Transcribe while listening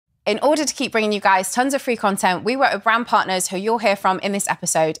In order to keep bringing you guys tons of free content, we work with brand partners who you'll hear from in this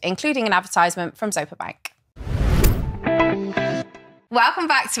episode, including an advertisement from Zopa Bank. Welcome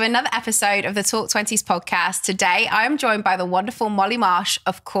back to another episode of the Talk Twenties podcast. Today, I am joined by the wonderful Molly Marsh.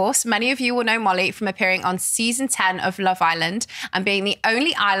 Of course, many of you will know Molly from appearing on season 10 of Love Island and being the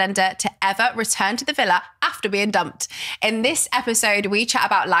only Islander to ever return to the villa after being dumped. In this episode, we chat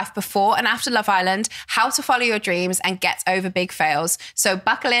about life before and after Love Island, how to follow your dreams and get over big fails. So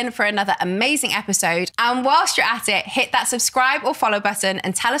buckle in for another amazing episode. And whilst you're at it, hit that subscribe or follow button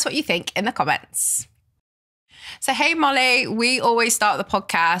and tell us what you think in the comments. So, hey, Molly, we always start the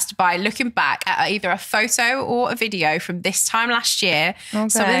podcast by looking back at either a photo or a video from this time last year. Okay.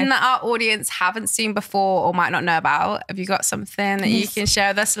 Something that our audience haven't seen before or might not know about. Have you got something that you can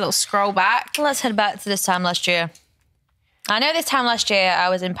share with us? A little scroll back. Let's head back to this time last year. I know this time last year I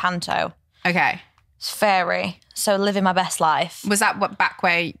was in Panto. Okay. It's fairy. So living my best life. Was that what back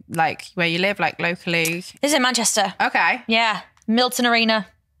where you live, like locally? This is in Manchester. Okay. Yeah. Milton Arena.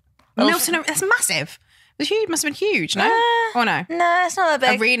 Milton, that's massive. It was huge. Must have been huge, no? Or no? No, it's not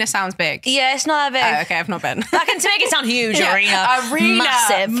that big. Arena sounds big. Yeah, it's not that big. Oh, okay, I've not been. I can make it sound huge, yeah.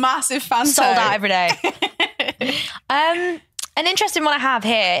 Arena. Massive fan. Sold out every day. An interesting one I have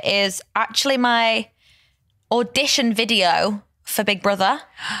here is actually my audition video for Big Brother.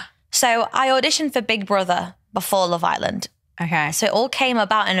 So I auditioned for Big Brother before Love Island. Okay. So it all came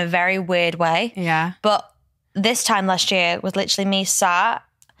about in a very weird way. Yeah. But this time last year was literally me sat.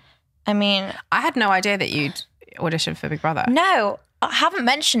 I mean, I had no idea that you'd auditioned for Big Brother. No, I haven't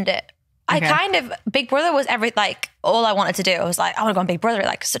mentioned it. Okay. Big Brother was all I wanted to do. I was like, I want to go on Big Brother.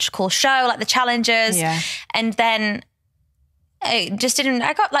 Like, such a cool show, like the challenges. Yeah. And then I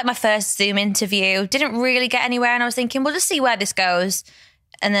got like my first Zoom interview, didn't really get anywhere. And I was thinking, we'll just see where this goes.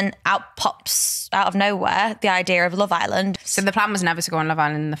 And then out pops out of nowhere the idea of Love Island. So the plan was never to go on Love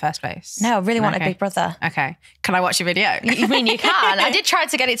Island in the first place? No, I really wanted Big Brother. Okay. Can I watch your video? You mean you can? I did try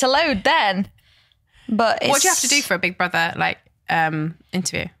to get it to load then. But what do you have to do for a Big Brother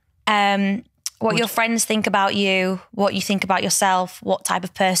interview? What your friends think about you, what you think about yourself, what type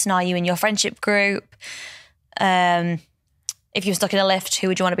of person are you in your friendship group. If you were stuck in a lift, who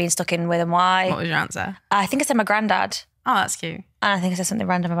would you want to be stuck in with and why? What was your answer? I think I said my granddad. Oh, that's cute. And I think I said something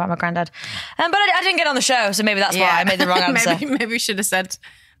random about my granddad. But I didn't get on the show, so maybe that's why I made the wrong answer. maybe we should have said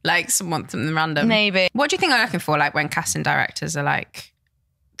something random. Maybe. What do you think they're looking for when casting directors are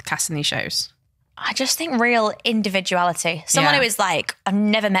casting these shows? I just think real individuality. Someone who is like, I've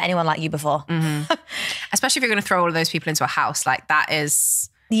never met anyone like you before. Mm-hmm. Especially if you're going to throw all of those people into a house, that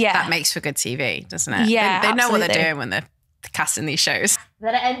makes for good TV, doesn't it? Yeah, they know what they're doing when they're casting these shows.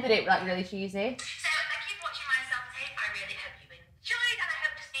 Then I ended it really cheesy.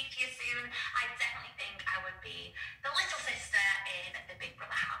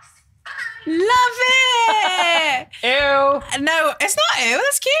 Love it! Ew. No, it's not ew.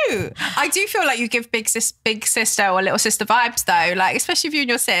 That's cute. I do feel like you give big sister or little sister vibes though. Especially if you and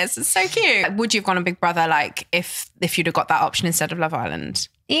your sis. It's so cute. Would you have gone on Big Brother if you'd have got that option instead of Love Island?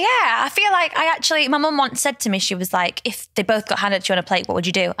 Yeah, I feel like my mum once said to me, she was like, if they both got handed to you on a plate, what would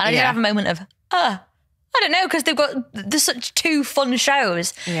you do? And I did have a moment of, I don't know, because there's such two fun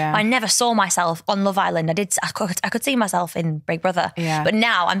shows. Yeah. I never saw myself on Love Island. I could see myself in Big Brother. Yeah. But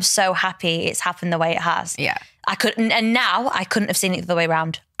now I'm so happy it's happened the way it has. Yeah. Now I couldn't have seen it the other way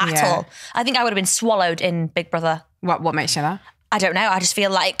around at all. I think I would have been swallowed in Big Brother. What makes you that? I don't know. I just feel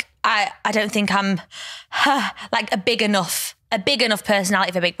like I don't think I'm a big enough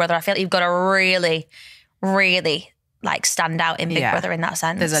personality for Big Brother. I feel like you've got to really, really stand out in Big Brother in that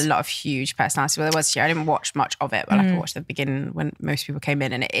sense. There's a lot of huge personalities. Well, there was here. I didn't watch much of it, but I watched the beginning when most people came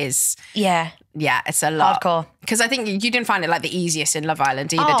in, and it is it's a lot. Hardcore. Because I think you didn't find it the easiest in Love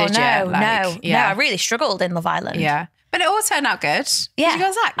Island either, did you? No, I really struggled in Love Island. Yeah, but it all turned out good. Yeah, you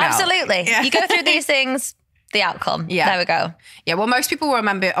go Zach now. Absolutely. Yeah. You go through these things. The outcome. Yeah. There we go. Yeah. Well, most people will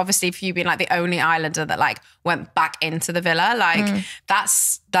remember, obviously, if you've been the only Islander that went back into the villa,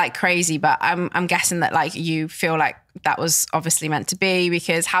 that's crazy. But I'm guessing that you feel like that was obviously meant to be,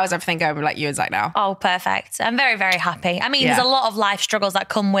 because how is everything going with you and Zach now? Oh, perfect. I'm very, very happy. I mean, there's a lot of life struggles that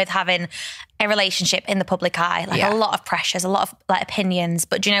come with having a relationship in the public eye, a lot of pressures, a lot of opinions.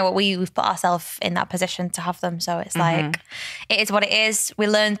 But do you know what? We've put ourselves in that position to have them. So it's it is what it is. We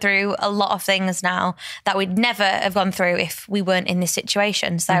learn through a lot of things now that we'd never have gone through if we weren't in this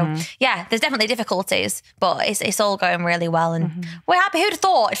situation. So yeah, there's definitely difficulties, but it's all going really well. And we're happy. Who'd have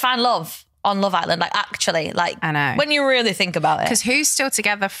thought I'd find love on Love Island? I know. When you really think about it. Because who's still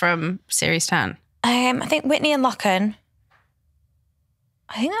together from series 10? I think Whitney and Lachlan.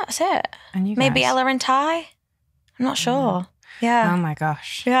 I think that's it. And you guys? Maybe Ella and Ty. I'm not sure. Yeah. Oh my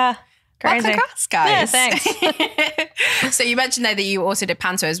gosh. Yeah. Crazy. Well, congrats, guys. Yeah, thanks. So you mentioned there that you also did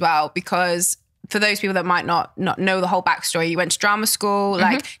panto as well, because for those people that might not know the whole backstory, you went to drama school.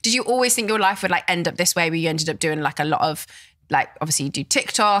 Like, did you always think your life would like end up this way, where you ended up doing like a lot of, like, obviously you do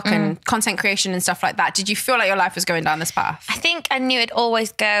TikTok and content creation and stuff like that. Did you feel like your life was going down this path? I think I knew it'd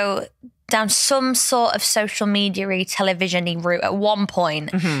always go down some sort of social media-y, television-y route at one point.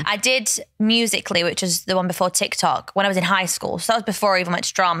 I did Musically, which was the one before TikTok, when I was in high school. So that was before I even went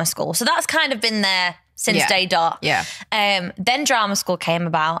to drama school. So that's kind of been there since day dot. Yeah. Then drama school came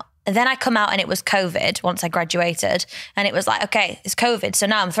about. And then I come out and it was COVID once I graduated. And it was like, okay, it's COVID. So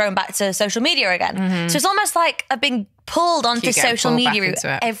now I'm thrown back to social media again. So it's almost like I've been pulled onto social media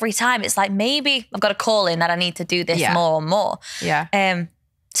every time. It's like, maybe I've got a call in that I need to do this more and more. Yeah.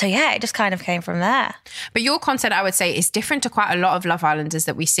 So yeah, it just kind of came from there. But your content, I would say, is different to quite a lot of Love Islanders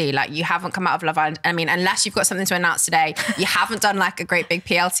that we see. Like, you haven't come out of Love Island. I mean, unless you've got something to announce today, you haven't done like a great big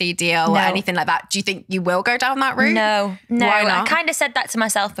PLT deal or anything like that. Do you think you will go down that route? No. Why not? I kind of said that to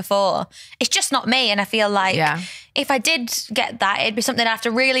myself before. It's just not me. And I feel like if I did get that, it'd be something I'd have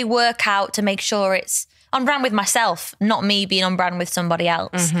to really work out to make sure it's on brand with myself, not me being on brand with somebody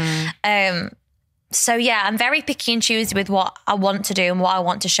else. So yeah, I'm very picky and choosy with what I want to do and what I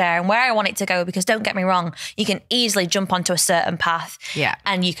want to share and where I want it to go, because don't get me wrong, you can easily jump onto a certain path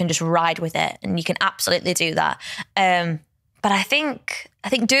and you can just ride with it, and you can absolutely do that. But I think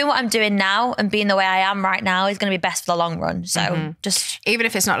doing what I'm doing now and being the way I am right now is going to be best for the long run. So just... Even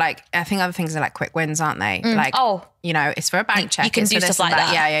if it's not like, I think other things are like quick wins, aren't they? Like, you know, it's for a bank check. You can do stuff like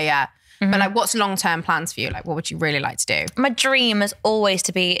that. Yeah. But like, what's long-term plans for you? Like, what would you really like to do? My dream is always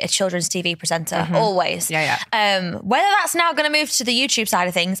to be a children's TV presenter, always. Yeah. Whether that's now going to move to the YouTube side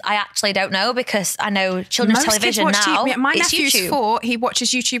of things, I actually don't know, because I know children's television now, my it's nephew's YouTube. 4, he watches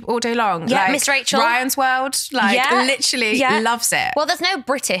YouTube all day long. Yeah, like, Miss Rachel. Ryan's World, like literally loves it. Well, there's no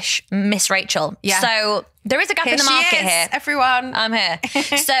British Miss Rachel. Yeah. So there is a gap in the market here. Everyone. I'm here.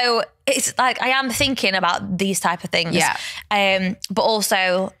 So it's like, I am thinking about these type of things. Yeah. But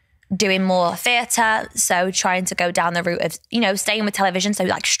also doing more theatre, so trying to go down the route of, you know, staying with television, so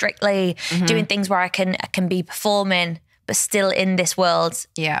like Strictly, doing things where I can be performing but still in this world,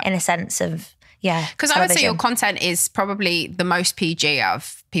 in a sense of because I would say your content is probably the most PG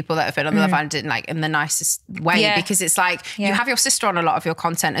of people that have been on the Love Island in the nicest way, because it's like you have your sister on a lot of your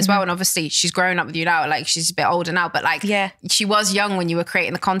content as well, and obviously she's grown up with you now, like she's a bit older now, but like she was young when you were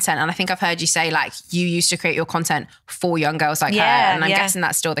creating the content, and I think I've heard you say like you used to create your content for young girls like her, and I'm guessing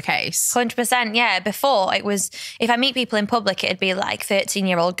that's still the case. 100%. Yeah, before it was, if I meet people in public, it'd be like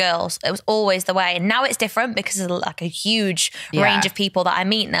 13-year-old girls. It was always the way, and now it's different because of like a huge range of people that I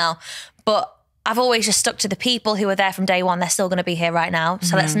meet now, but I've always just stuck to the people who were there from day one. They're still going to be here right now.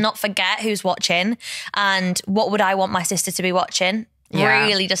 So let's not forget who's watching, and what would I want my sister to be watching.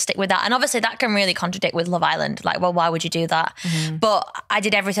 Really just stick with that. And obviously that can really contradict with Love Island. Like, well, why would you do that? But I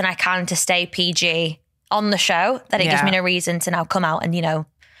did everything I can to stay PG on the show, that it gives me no reason to now come out and, you know,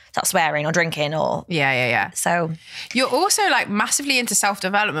 start swearing or drinking or... So... You're also like massively into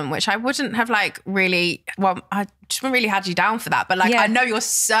self-development, which I wouldn't have like really... Well, I just haven't really had you down for that. But like, I know you're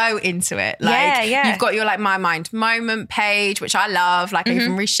so into it. Like, you've got your like My Mind Moment page, which I love. Like I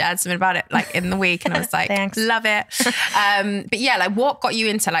even reshared something about it like in the week, and I was like, love it. But yeah, like what got you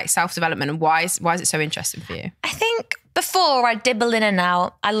into like self-development, and why is it so interesting for you? I think... Before, I dibble in and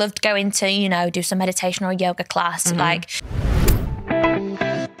out. I loved going to, you know, do some meditation or yoga class. Like...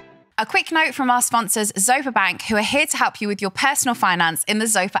 A quick note from our sponsors, Zopa Bank, who are here to help you with your personal finance in the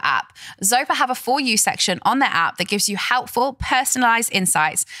Zopa app. Zopa have a For You section on their app that gives you helpful, personalised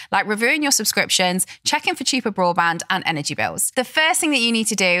insights, like reviewing your subscriptions, checking for cheaper broadband and energy bills. The first thing that you need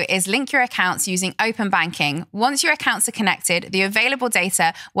to do is link your accounts using open banking. Once your accounts are connected, the available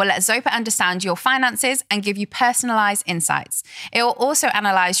data will let Zopa understand your finances and give you personalised insights. It will also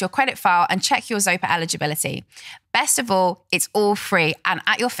analyse your credit file and check your Zopa eligibility. Best of all, it's all free and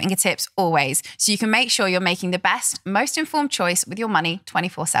at your fingertips always, so you can make sure you're making the best, most informed choice with your money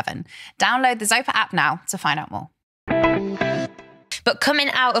 24/7. Download the Zopa app now to find out more. But coming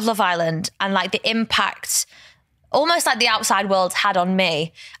out of Love Island and like the impact almost like the outside world had on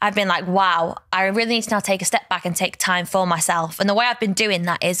me, I've been like, wow, I really need to now take a step back and take time for myself. And the way I've been doing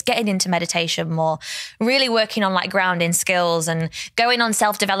that is getting into meditation more, really working on like grounding skills and going on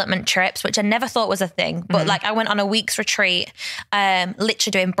self-development trips, which I never thought was a thing. But like I went on a week's retreat,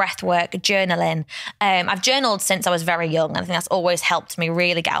 literally doing breath work, journaling. I've journaled since I was very young. And I think that's always helped me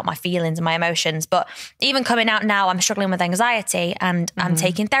really get out my feelings and my emotions. But even coming out now, I'm struggling with anxiety and I'm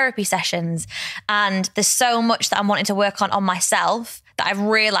taking therapy sessions. And there's so much that I'm wanting to work on myself that I've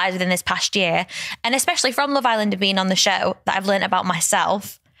realised within this past year, and especially from Love Island and being on the show, that I've learned about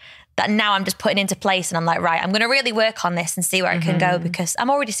myself, that now I'm just putting into place, and I'm like, right, I'm going to really work on this and see where it can go, because I'm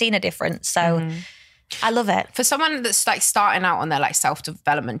already seeing a difference. So I love it. For someone that's like starting out on their like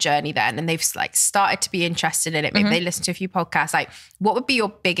self-development journey then, and they've like started to be interested in it, maybe they listen to a few podcasts, like what would be your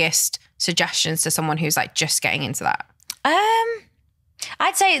biggest suggestions to someone who's like just getting into that?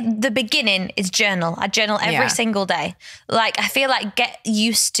 I'd say the beginning is journal. I journal every single day. Like, I feel like get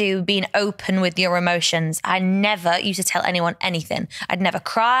used to being open with your emotions. I never used to tell anyone anything. I'd never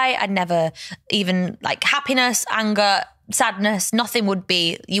cry. I'd never even like happiness, anger, sadness, nothing would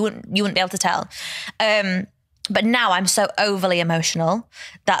be, you wouldn't be able to tell. But now I'm so overly emotional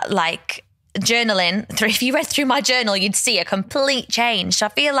that like journaling, if you read through my journal, you'd see a complete change. So I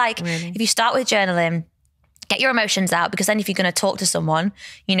feel like if you start with journaling, get your emotions out, because then if you're going to talk to someone,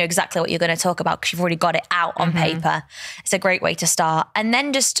 you know exactly what you're going to talk about because you've already got it out on paper. It's a great way to start. And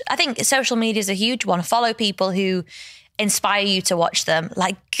then just, I think social media is a huge one. Follow people who inspire you to watch them.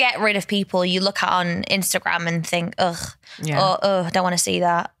 Like, get rid of people you look at on Instagram and think, ugh, I don't want to see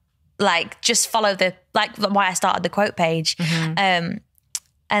that. Like, just follow why I started the quote page.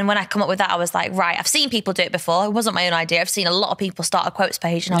 And when I come up with that, I was like, right, I've seen people do it before. It wasn't my own idea. I've seen a lot of people start a quotes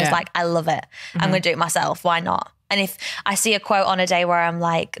page, and I was like, I love it. I'm going to do it myself. Why not? And if I see a quote on a day where I'm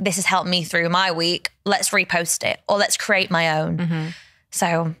like, this has helped me through my week, let's repost it, or let's create my own.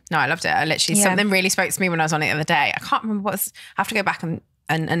 So. No, I loved it. I literally, something really spoke to me when I was on it the other day. I can't remember I have to go back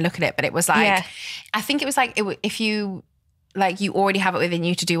and look at it, but it was like, I think it was like, if you, like you already have it within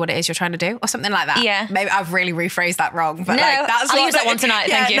you to do what it is you're trying to do, or something like that. Yeah. Maybe I've really rephrased that wrong, but I'll use that one tonight.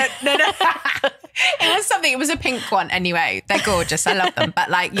 Thank you. No. It was a pink one anyway. They're gorgeous. I love them. But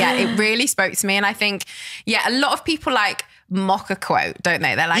like, it really spoke to me. And I think, a lot of people like mock a quote, don't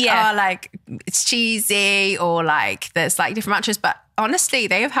they? They're like, oh, like it's cheesy, or like there's like different matches. But honestly,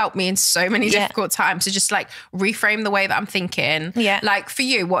 they have helped me in so many difficult times to just like reframe the way that I'm thinking. Like for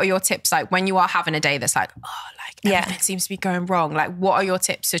you, what are your tips? Like when you are having a day that's like, oh, like everything seems to be going wrong. Like what are your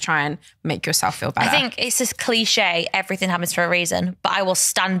tips to try and make yourself feel better? I think it's this cliche, everything happens for a reason, but I will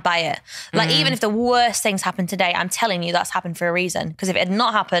stand by it. Like even if the worst things happen today, I'm telling you that's happened for a reason. Because if it had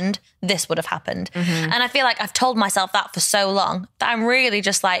not happened, this would have happened. And I feel like I've told myself that for so long that I'm really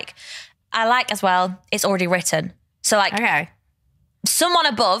just like, I like as well, it's already written. So like, someone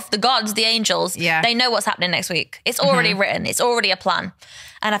above, the gods, the angels, they know what's happening next week. It's already written. It's already a plan.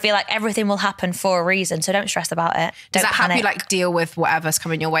 And I feel like everything will happen for a reason. So don't stress about it. Does that panic. help you like deal with whatever's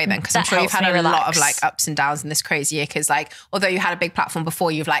coming your way then? Because I'm sure you've had a lot of like ups and downs in this crazy year. Because like, although you had a big platform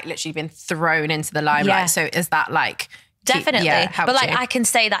before, you've like literally been thrown into the limelight. So is that like... Definitely. But like I can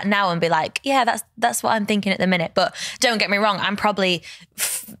say that now and be like, that's what I'm thinking at the minute. But don't get me wrong, I'm probably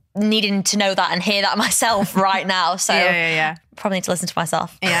needing to know that and hear that myself right now. So probably need to listen to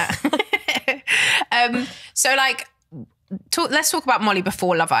myself. So like, let's talk about Molly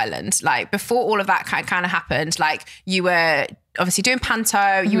before Love Island. Like before all of that kind of happened, like you were obviously doing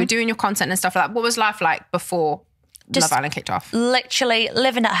panto, you were doing your content and stuff like that. What was life like before Love Island kicked off? Literally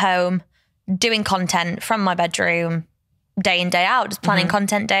living at home, doing content from my bedroom, day in, day out, just planning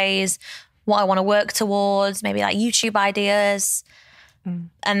content days, what I want to work towards, maybe like YouTube ideas.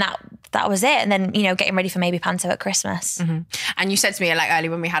 And that was it. And then, you know, getting ready for maybe panto at Christmas. And you said to me like earlier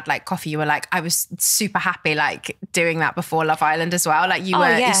when we had like coffee, you were like, I was super happy like doing that before Love Island as well. Like you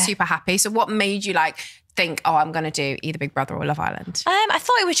were super happy. So what made you like think, oh, I'm going to do either Big Brother or Love Island? I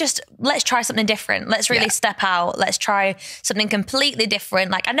thought it was just, let's try something different. Let's really step out. Let's try something completely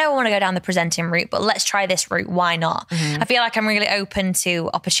different. Like I know I want to go down the presenting route, but let's try this route. Why not? I feel like I'm really open to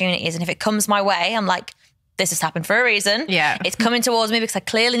opportunities. And if it comes my way, I'm like, this has happened for a reason. It's coming towards me because I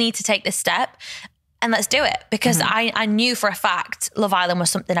clearly need to take this step. And let's do it. Because I knew for a fact Love Island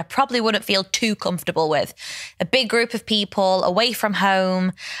was something I probably wouldn't feel too comfortable with. A big group of people, away from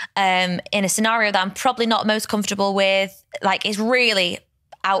home, in a scenario that I'm probably not most comfortable with. Like it's really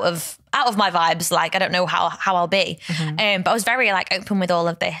out of my vibes. Like I don't know how I'll be. But I was very like open with all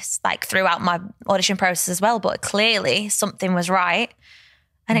of this, like throughout my audition process as well. But clearly something was right.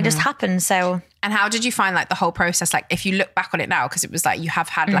 And it just happened. So. And how did you find like the whole process? Like if you look back on it now, because it was like you have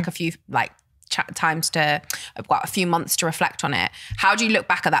had like a few like a few months to reflect on it. How do you look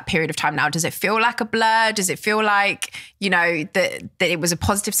back at that period of time now? Does it feel like a blur? Does it feel like, you know, that it was a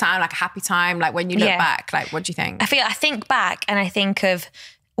positive time, like a happy time? Like when you look back, like what do you think? I think back and I think of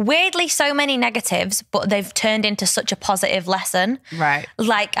weirdly so many negatives, but they've turned into such a positive lesson. Right.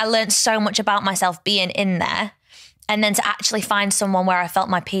 Like I learned so much about myself being in there. And then to actually find someone where I felt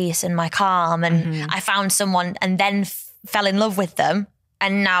my peace and my calm and I found someone and then fell in love with them.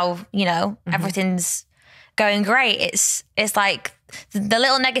 And now, you know, everything's going great. It's like the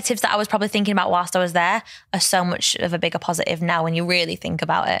little negatives that I was probably thinking about whilst I was there are so much of a bigger positive now when you really think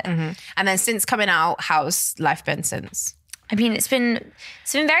about it. Mm-hmm. And then since coming out, how's life been since? I mean, it's been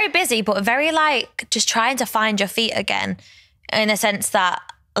very busy, but very like just trying to find your feet again, in a sense that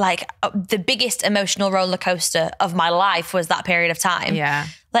like the biggest emotional roller coaster of my life was that period of time. Yeah.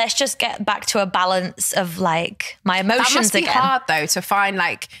 Let's just get back to a balance of like my emotions again. That must be hard though to find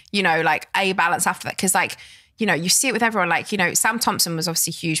like, you know, like a balance after that. Cause like, you know, you see it with everyone. Like, you know, Sam Thompson was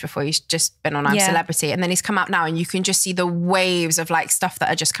obviously huge before. He's just been on I'm Celebrity. And then he's come out now and you can just see the waves of like stuff that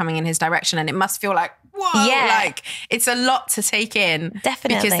are just coming in his direction. And it must feel like, whoa, like it's a lot to take in.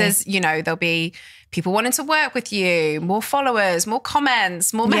 Definitely. Because there's, you know, there'll be people wanting to work with you, more followers, more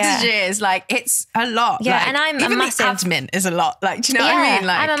comments, more messages. Like it's a lot. Yeah, like, and I'm even a massive... the admin is a lot. Like, do you know what I mean?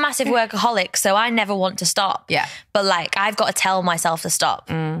 Like, I'm a massive workaholic, so I never want to stop. Yeah. But like, I've got to tell myself to stop.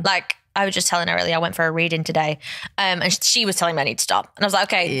 Like, I was just telling her earlier, I went for a reading today and she was telling me I need to stop. And I was like,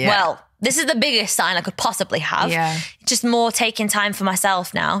 okay, well, this is the biggest sign I could possibly have. Yeah. Just more taking time for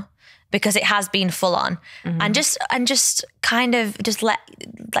myself now because it has been full on and just kind of just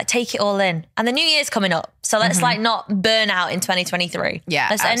take it all in. And the new year's coming up. So let's like not burn out in 2023. Yeah.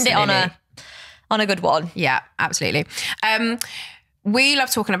 Let's end it on a good one. Yeah, absolutely. We love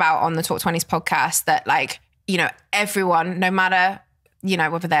talking about on the Talk 20s podcast that like, you know, everyone, no matter, you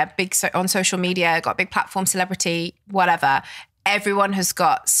know, whether they're big on social media, got a big platform, celebrity, whatever, everyone has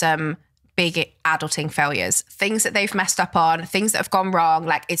got some big adulting failures, things that they've messed up on, things that have gone wrong.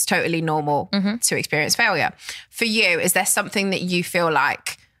 Like it's totally normal to experience failure. For you, is there something that you feel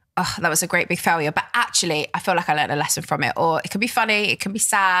like, oh, that was a great big failure, but actually I feel like I learned a lesson from it? Or it could be funny, it can be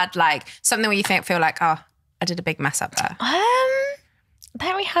sad, like something where you feel like, oh, I did a big mess up there.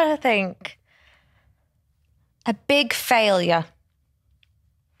 Let me have a think. A big failure.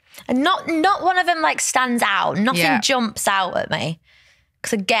 And not one of them like stands out. Nothing jumps out at me.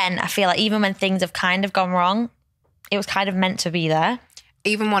 Because again, I feel like even when things have kind of gone wrong, it was kind of meant to be there.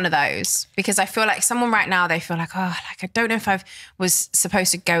 Even one of those, because I feel like someone right now, they feel like, oh, like I don't know if I was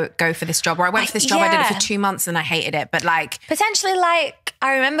supposed to go for this job, or I went for this job, I did it for 2 months and I hated it. But like potentially, like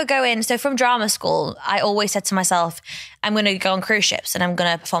I remember going, so from drama school, I always said to myself, I'm going to go on cruise ships and I'm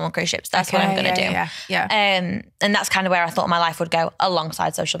going to perform on cruise ships. That's what I'm going to do. Yeah. And that's kind of where I thought my life would go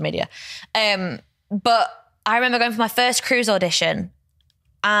alongside social media. But I remember going for my first cruise audition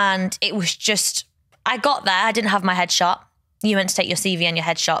and it was just, I got there, I didn't have my headshot. You meant to take your CV and your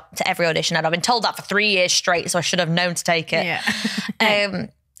headshot to every audition. And I've been told that for 3 years straight, so I should have known to take it. Yeah.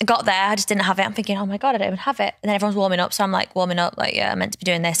 Got there, I just didn't have it. I'm thinking, oh my God, I don't even have it. And then everyone's warming up. So I'm like warming up, like, yeah, I'm meant to be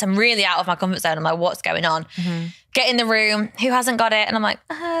doing this. I'm really out of my comfort zone. I'm like, what's going on? Get in the room, who hasn't got it? And I'm like,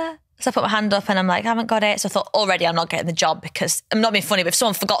 So I put my hand up and I'm like, I haven't got it. So I thought, already I'm not getting the job because I'm not being funny, but if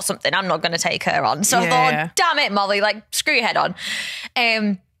someone forgot something, I'm not going to take her on. So I thought, damn it, Molly, like screw your head on.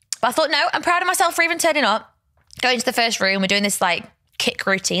 But I thought, no, I'm proud of myself for even turning up. Going to the first room, we're doing this like kick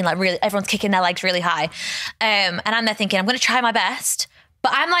routine, like really everyone's kicking their legs really high. And I'm there thinking, I'm going to try my best.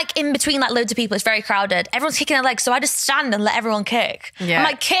 But I'm like in between like loads of people. It's very crowded. Everyone's kicking their legs. So I just stand and let everyone kick. Yeah. I'm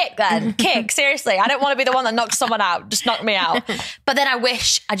like, kick then, kick. Seriously. I don't want to be the one that knocks someone out. Just knock me out. But then I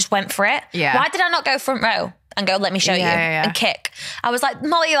wish I just went for it. Yeah. Why did I not go front row and go, let me show you and kick? I was like,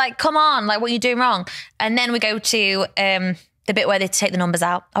 Molly, like, come on. Like, what are you doing wrong? And then we go to the bit where they take the numbers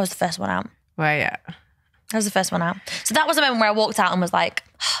out. I was the first one out. Well, yeah. I was the first one out. So that was a moment where I walked out and was like,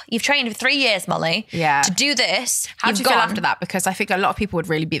 you've trained for 3 years, Molly, to do this. How did you feel after that? Because I think a lot of people would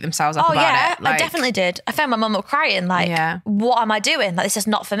really beat themselves up about it. Like, I definitely did. I found my mum up crying, like, what am I doing? Like, this is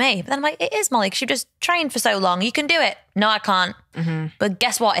not for me. But then I'm like, it is, Molly, because you've just trained for so long. You can do it. No, I can't. But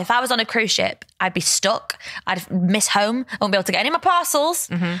guess what? If I was on a cruise ship, I'd be stuck. I'd miss home. I wouldn't be able to get any of my parcels.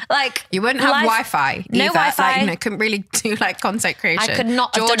 Like, you wouldn't have Wi-Fi either. No Wi-Fi. Like, you know, couldn't really do like content creation. I could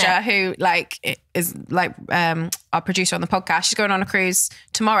not have Georgia, done it. who like is like our producer on the podcast, she's going on a cruise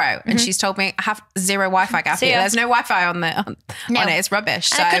tomorrow and she's told me I have zero Wi-Fi, Gaby. There's no Wi-Fi on it. It's rubbish.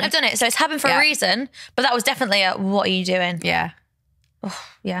 So I couldn't have done it. So it's happened for a reason. But that was definitely a, what are you doing? Yeah. Oh,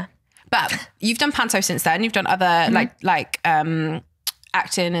 yeah. But you've done panto since then. You've done other like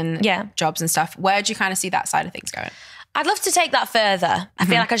acting and jobs and stuff. Where do you kind of see that side of things going? I'd love to take that further. I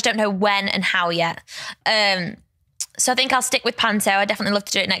feel like I just don't know when and how yet. So I think I'll stick with panto. I definitely love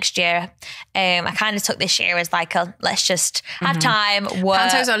to do it next year. I kind of took this year as like let's just have time, work.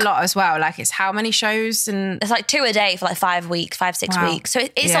 Panto's a lot as well. Like it's how many shows? And it's like 2 a day for like 5 weeks, 5-6 weeks. So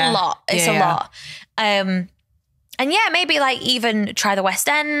it's a lot. It's a lot. And yeah, maybe like even try the West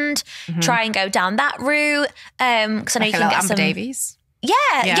End, try and go down that route. Because I know like you can get Amber some Davies.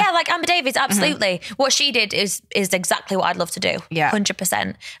 Yeah, like Amber Davies, absolutely. What she did is exactly what I'd love to do. Yeah. 100%.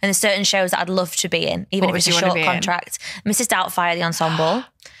 And there's certain shows that I'd love to be in, even What if it's would a you wanna short be in? contract. Mrs. Doubtfire, the ensemble.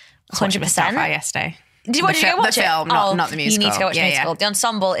 100%. Starfire yesterday. Did you go watch the it? film, not the musical. You need to go watch the musical. The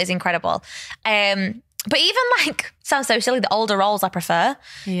ensemble is incredible. But even like, sounds so silly, the older roles I prefer.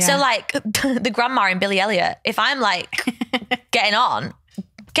 Yeah. So like the grandma in Billy Elliot, if I'm like getting on,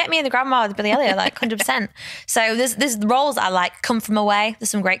 get me in the grandma with Billy Elliot, like 100%. So there's roles I like. Come From Away, there's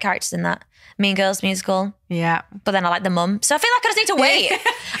some great characters in that. Mean Girls musical. Yeah. But then I like the mum. So I feel like I just need to wait.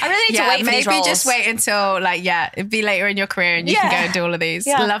 I really need to wait for these roles. Maybe just wait until it'd be later in your career and you can go and do all of these.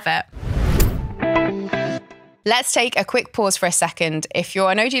 Yeah. Love it. Let's take a quick pause for a second. If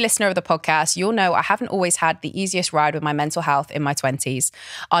you're an OG listener of the podcast, you'll know I haven't always had the easiest ride with my mental health in my 20s.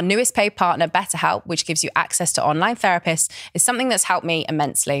 Our newest paid partner, BetterHelp, which gives you access to online therapists, is something that's helped me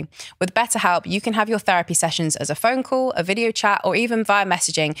immensely. With BetterHelp, you can have your therapy sessions as a phone call, a video chat, or even via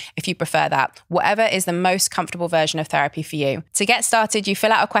messaging if you prefer that. Whatever is the most comfortable version of therapy for you. To get started, you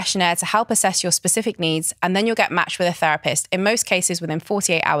fill out a questionnaire to help assess your specific needs, and then you'll get matched with a therapist, in most cases within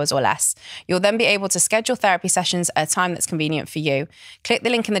 48 hours or less. You'll then be able to schedule therapy sessions at a time that's convenient for you. Click the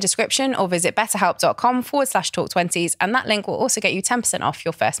link in the description or visit betterhelp.com/talk20s, and that link will also get you 10% off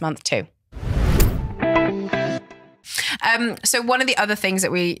your first month too. So one of the other things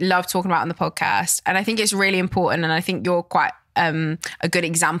that we love talking about on the podcast, and I think it's really important, and I think you're quite a good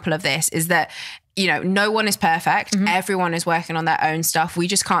example of this, is that no one is perfect. Mm-hmm. Everyone is working on their own stuff. We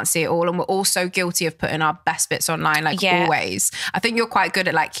just can't see it all. And we're all so guilty of putting our best bits online, always. I think you're quite good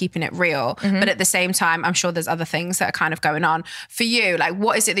at keeping it real. Mm-hmm. But at the same time, I'm sure there's other things that are kind of going on. For you,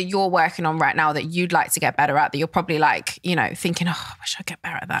 what is it that you're working on right now that you'd like to get better at, that you're probably thinking, oh, I wish I'd get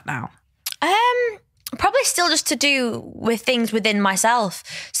better at that now? Probably still just to do with things within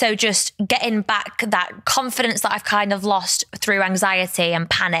myself. So just getting back that confidence that I've kind of lost through anxiety and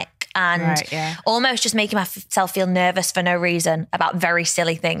panic. And almost just making myself feel nervous for no reason about very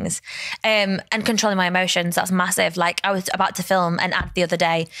silly things, and controlling my emotions. That's massive. I was about to film an ad the other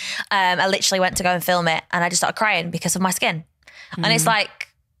day. I literally went to go and film it and I just started crying because of my skin. Mm. And it's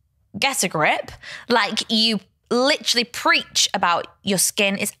get a grip. You literally preach about your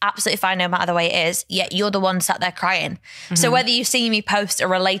skin is absolutely fine no matter the way it is, yet you're the one sat there crying. Mm-hmm. So whether you see me post a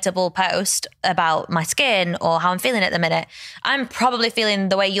relatable post about my skin or how I'm feeling at the minute, I'm probably feeling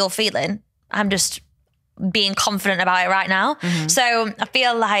the way you're feeling. I'm just being confident about it right now. Mm-hmm. So I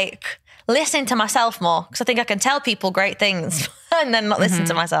feel like listening to myself more, because I think I can tell people great things and then not listen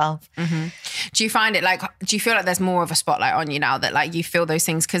to myself. Mm-hmm. Do you find it do you feel like there's more of a spotlight on you now that you feel those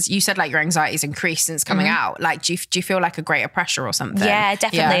things? Because you said your anxiety's increased since coming out. Do you feel a greater pressure or something? Yeah,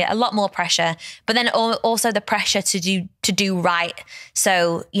 definitely. Yeah. A lot more pressure. But then also the pressure to do right.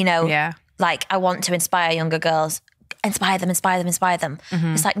 So, I want to inspire younger girls. Inspire them.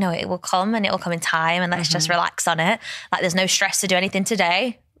 Mm-hmm. It's no, it will come and it will come in time, and let's just relax on it. There's no stress to do anything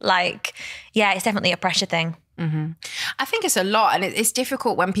today. It's definitely a pressure thing. Mm-hmm. I think it's a lot, and it's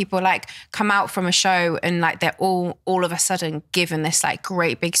difficult when people come out from a show and they're all of a sudden given this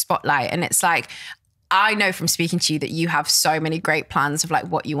great big spotlight, and it's I know from speaking to you that you have so many great plans of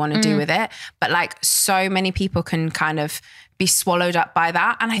what you want to do with it, but so many people can kind of be swallowed up by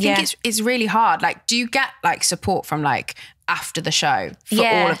that, and I think it's really hard. Do you get support from after the show for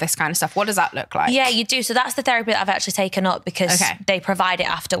all of this kind of stuff? What does that look like? Yeah, you do. So that's the therapy that I've actually taken up, because they provide it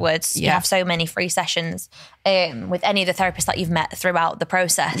afterwards. You have so many free sessions with any of the therapists that you've met throughout the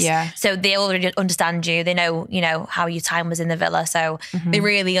process. Yeah. So they already understand you. They know, how your time was in the villa. So they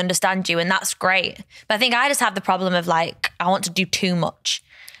really understand you, and that's great. But I think I just have the problem of I want to do too much.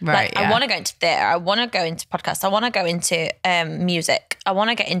 Right. I want to go into theatre. I want to go into podcasts. I want to go into music. I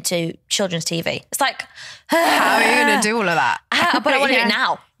want to get into children's TV. It's how are you going to do all of that? But I want to do it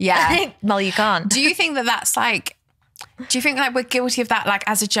now. Yeah. Well, you can't. Do you think that's do you think we're guilty of that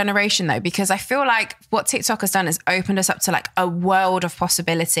as a generation though? Because I feel what TikTok has done is opened us up to a world of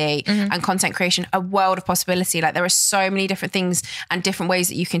possibility and content creation, a world of possibility. There are so many different things and different ways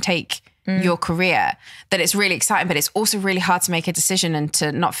that you can take your career, that it's really exciting, but it's also really hard to make a decision and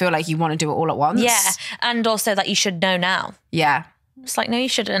to not feel you want to do it all at once. Yeah. And also that you should know now. Yeah. It's no, you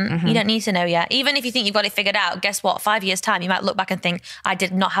shouldn't. You don't need to know yet. Even if you think you've got it figured out, guess what? 5 years time, you might look back and think, I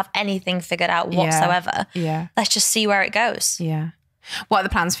did not have anything figured out whatsoever. Yeah. Let's just see where it goes. Yeah. What are the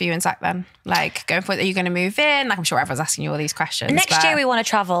plans for you and Zach then? Going forward, are you going to move in? I'm sure everyone's asking you all these questions. Next year we want to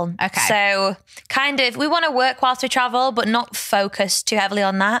travel. Okay. So we want to work whilst we travel, but not focus too heavily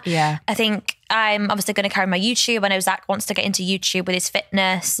on that. Yeah. I think I'm obviously going to carry my YouTube. I know Zach wants to get into YouTube with his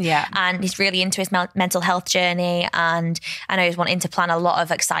fitness. Yeah. And he's really into his mental health journey. And I know he's wanting to plan a lot of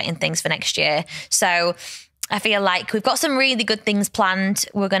exciting things for next year. So I feel like we've got some really good things planned.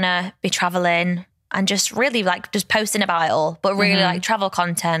 We're going to be traveling and just really like just posting about it all, but really like travel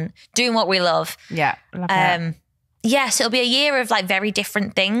content, doing what we love. Yeah. Love it. Yes, it'll be a year of like very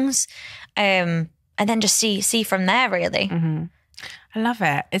different things. And then just see from there, really. I love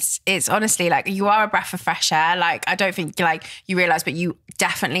it. It's honestly like you are a breath of fresh air. Like I don't think like you realize, but you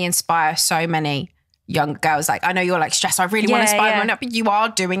definitely inspire so many young girls. Like I know you're like stressed. I really want to inspire them, but you are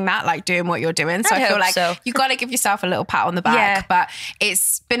doing that, like doing what you're doing. So I feel like you got to give yourself a little pat on the back. Yeah. But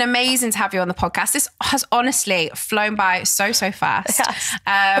it's been amazing to have you on the podcast. This has honestly flown by so fast. Yes.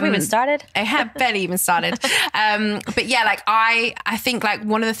 Have we even started? I have barely even started. But yeah, like I think like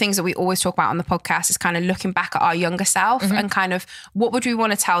one of the things that we always talk about on the podcast is kind of looking back at our younger self and kind of what would we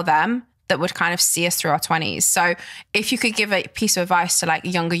want to tell them that would kind of see us through our 20s. So if you could give a piece of advice to like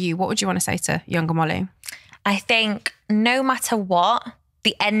younger you, what would you want to say to younger Molly? I think no matter what,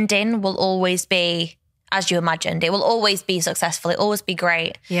 the ending will always be as you imagined. It will always be successful. It will always be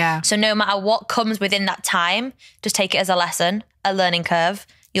great. Yeah. So no matter what comes within that time, just take it as a lesson, a learning curve.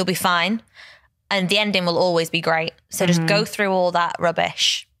 You'll be fine. And the ending will always be great. So just go through all that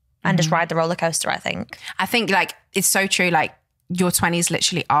rubbish and just ride the roller coaster, I think. I think like it's so true. Like your 20s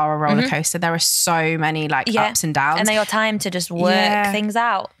literally are a roller coaster. There are so many like ups and downs. And they're your time to just work things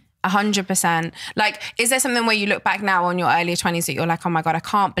out. 100%. Like, is there something where you look back now on your earlier 20s that you're like, oh my God, I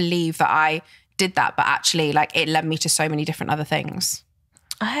can't believe that I did that. But actually like it led me to so many different other things.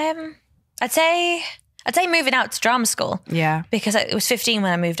 I'd say moving out to drama school. Yeah. Because it was 15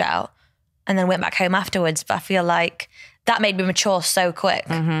 when I moved out and then went back home afterwards. But I feel like that made me mature so quick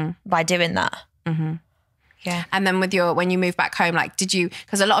by doing that. Yeah. And then when you moved back home, like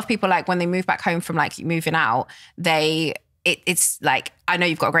because a lot of people like when they move back home from like moving out, it's like, I know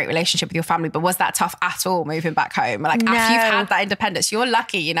you've got a great relationship with your family, but was that tough at all moving back home? Like after you've had that independence, you're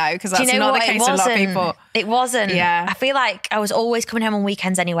lucky, you know, because that's not the case with a lot of people. It wasn't. Yeah. I feel like I was always coming home on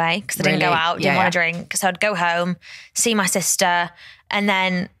weekends anyway because I didn't go out, didn't want to drink. So I'd go home, see my sister. And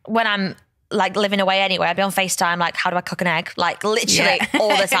then when I'm like living away anyway, I'd be on FaceTime, like, how do I cook an egg? Like literally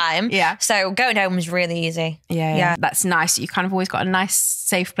all the time. Yeah. So going home was really easy. Yeah. That's nice. You kind of always got a nice,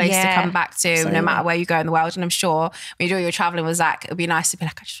 safe place to come back to no matter where you go in the world. And I'm sure when you do your traveling with Zach, it'd be nice to be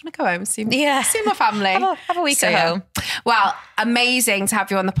like, I just want to go home and see my family. have a week at home. Well, amazing to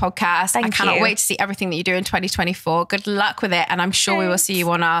have you on the podcast. Thank I cannot you. wait to see everything that you do in 2024. Good luck with it. And I'm sure we will see you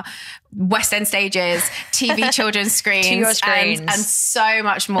on our West End stages, TV children's screens, To your screens. And so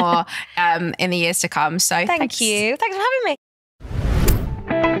much more in the years to come. So Thank you. Thanks for having me.